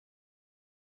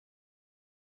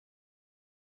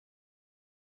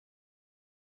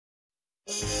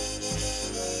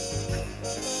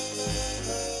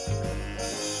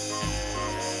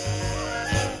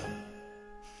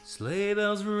Sleigh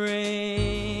bells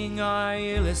ring, are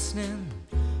you listening?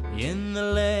 In the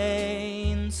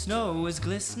lane, snow is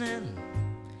glistening.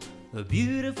 A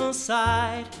beautiful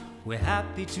sight, we're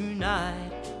happy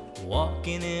tonight,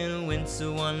 walking in a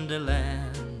winter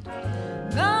wonderland.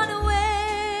 Gone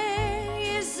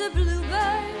away is a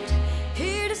bluebird,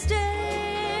 here to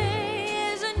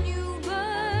stay is a new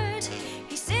bird.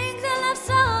 He sings a love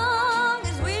song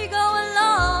as we go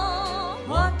along,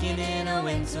 walking in a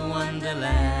winter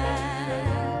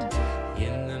wonderland.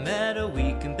 In the meadow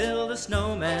we can build a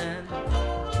snowman.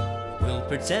 We'll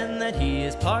pretend that he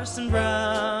is Parson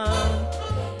Brown.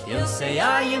 He'll say,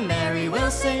 "Are you merry?"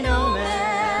 We'll say, "No,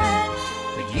 man."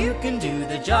 But you can do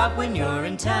the job when you're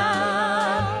in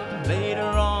town. Later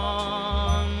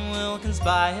on we'll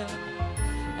conspire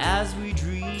as we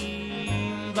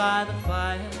dream by the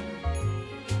fire,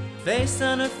 face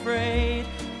unafraid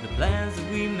the plans that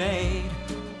we made,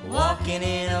 walking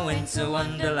in a winter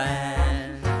wonderland.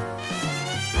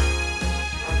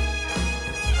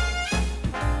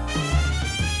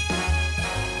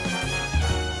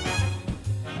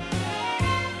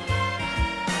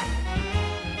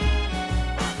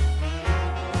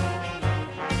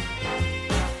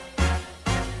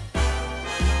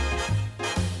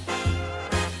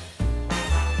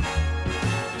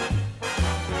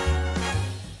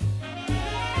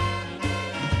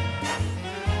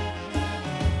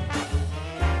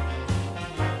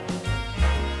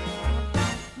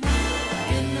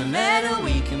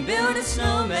 We can build a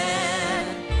snowman.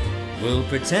 We'll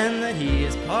pretend that he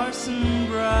is Parson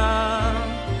Brown.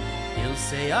 He'll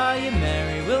say, "Are you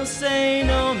merry?" We'll say,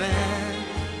 "No, man."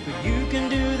 But you can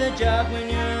do the job when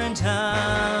you're in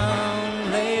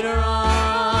town. Later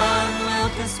on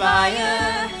we'll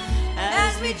conspire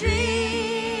as we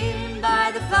dream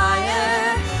by the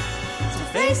fire, to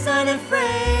face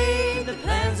unafraid the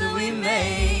plans that we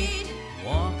made,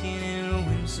 walking in a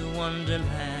winter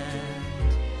wonderland.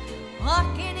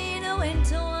 Walking in a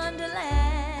winter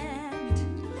wonderland.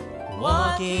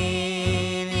 Walking